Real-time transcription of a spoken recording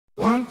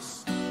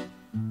Once in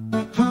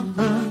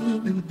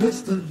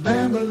this the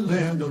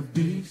land of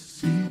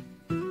DC,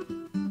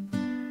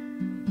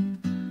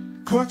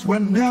 courts were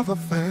never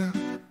fair.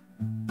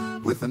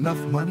 With enough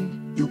money,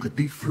 you could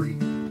be free.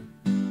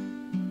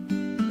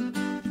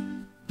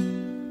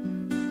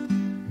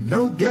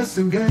 No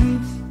guessing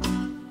games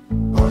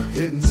or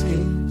hidden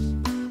schemes.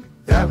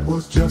 That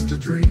was just a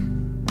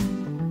dream.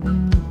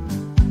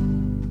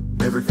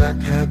 Every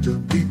fact had to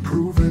be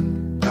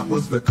proven. That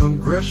was the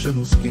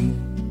congressional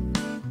scheme.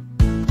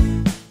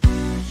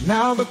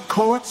 Now the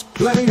courts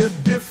play a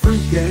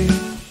different game.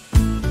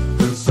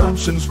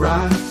 Presumptions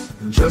rise,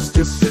 and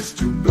justice is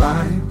too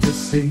blind to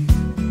see.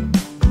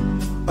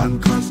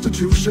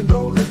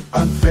 Unconstitutional and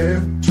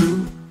unfair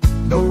too.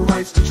 No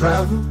rights to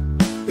travel.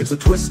 It's a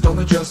twist on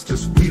the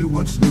justice we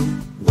once knew.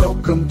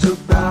 Welcome to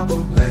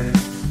Babylon.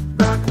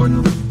 Back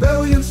when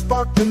rebellion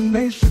sparked the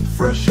nation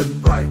fresh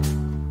and bright.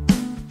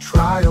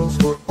 Trials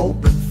were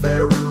open,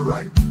 fair and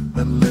right.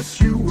 Unless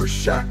you were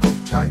shackled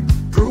tight.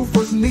 Proof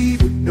was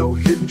needed, no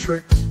hidden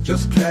tricks.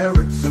 Just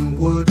carrots and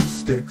wooden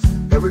sticks.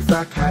 Every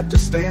fact had to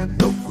stand,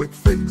 no quick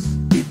fix.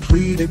 He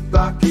pleaded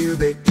back here,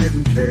 they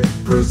didn't care.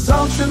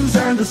 Presumptions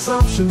and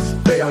assumptions,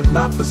 they are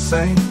not the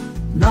same.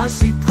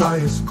 Nisi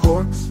Prius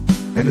courts,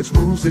 and its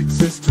rules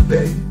exist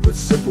today. With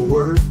simple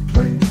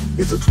wordplay,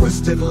 it's a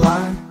twisted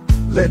lie.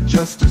 Let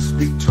justice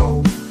be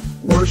told,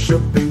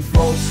 worshipping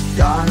false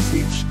gods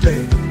each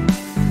day.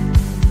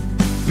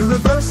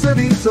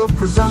 Universities of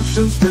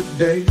presumptions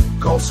today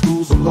call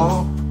schools of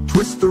law,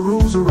 twist the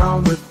rules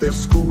around with their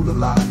school of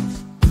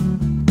lies.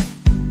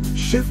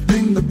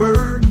 Shifting the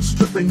burden,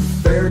 stripping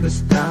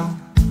fairness down,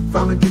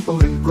 fouling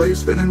people in grace,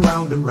 spinning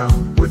round and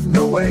round. With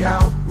no way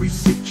out, we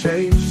seek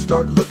change,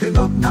 start looking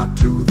up, not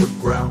to the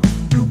ground.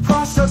 Due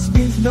process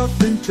means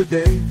nothing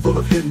today, full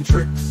of hidden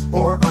tricks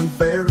or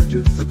unfair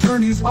edges.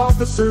 Attorneys,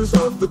 officers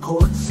of the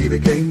court see the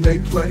game they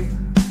play.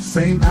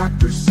 Same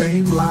actors,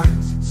 same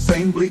lines,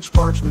 same bleach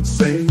parchment,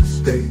 same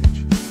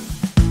stage.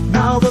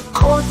 Now the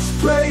courts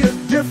play a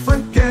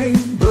different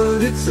game,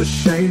 but it's a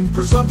shame.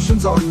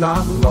 Presumptions are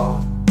not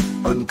law,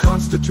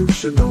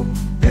 unconstitutional.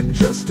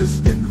 Injustice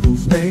in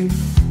whose name?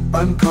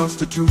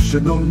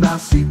 Unconstitutional.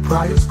 Nisi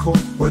Prius court,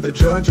 where the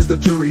judge is the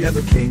jury and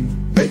the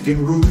king,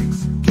 making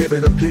rulings,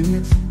 giving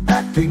opinions,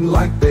 acting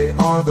like they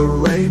are the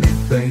reigning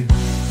thing.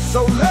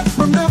 So let's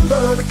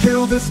remember to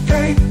kill this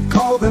game,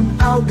 call them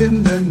out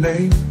in their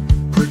name.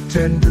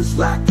 Pretenders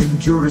lacking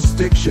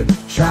jurisdiction,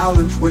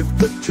 challenge with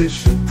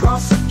petition.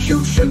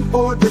 Prosecution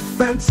or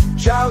defense,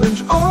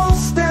 challenge all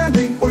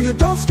standing, or you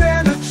don't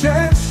stand a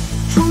chance.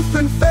 Truth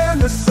and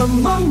fairness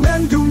among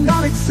men do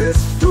not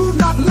exist. Do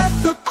not let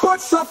the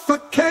court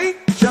suffocate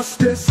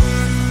justice.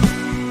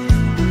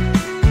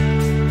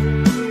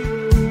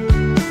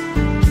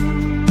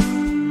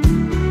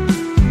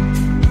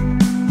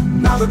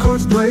 Now the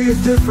courts play a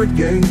different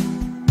game,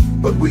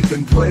 but we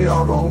can play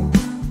our own.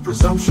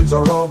 Presumptions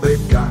are all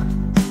they've got,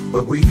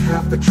 but we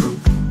have the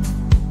truth,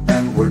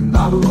 and we're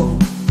not alone.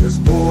 There's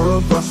more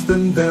of us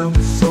than them,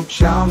 so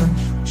challenge,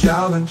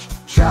 challenge,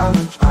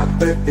 challenge. I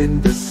bet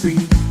in the sea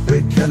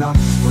they cannot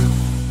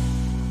swim.